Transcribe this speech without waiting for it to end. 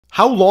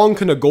How long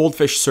can a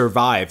goldfish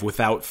survive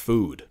without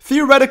food?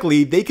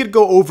 Theoretically, they could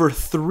go over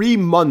 3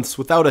 months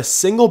without a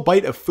single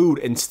bite of food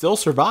and still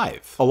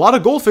survive. A lot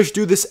of goldfish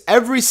do this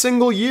every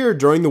single year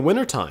during the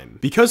wintertime.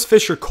 Because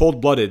fish are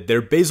cold-blooded,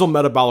 their basal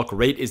metabolic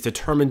rate is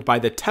determined by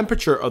the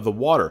temperature of the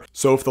water.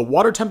 So if the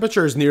water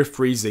temperature is near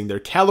freezing, their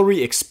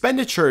calorie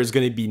expenditure is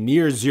going to be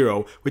near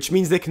zero, which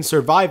means they can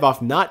survive off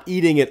not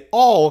eating at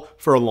all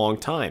for a long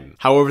time.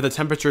 However, the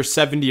temperature is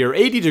 70 or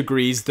 80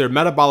 degrees, their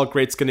metabolic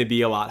rate's going to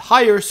be a lot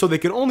higher, so they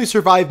can only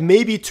survive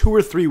maybe 2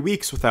 or 3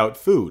 weeks without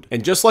food.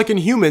 And just like in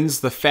humans,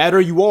 the fatter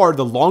you are,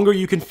 the longer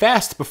you can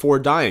fast before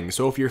dying.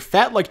 So if you're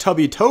fat like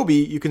Tubby Toby,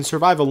 you can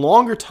survive a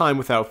longer time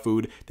without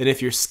food than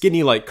if you're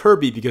skinny like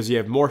Kirby because you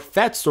have more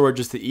fat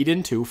storages to eat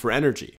into for energy.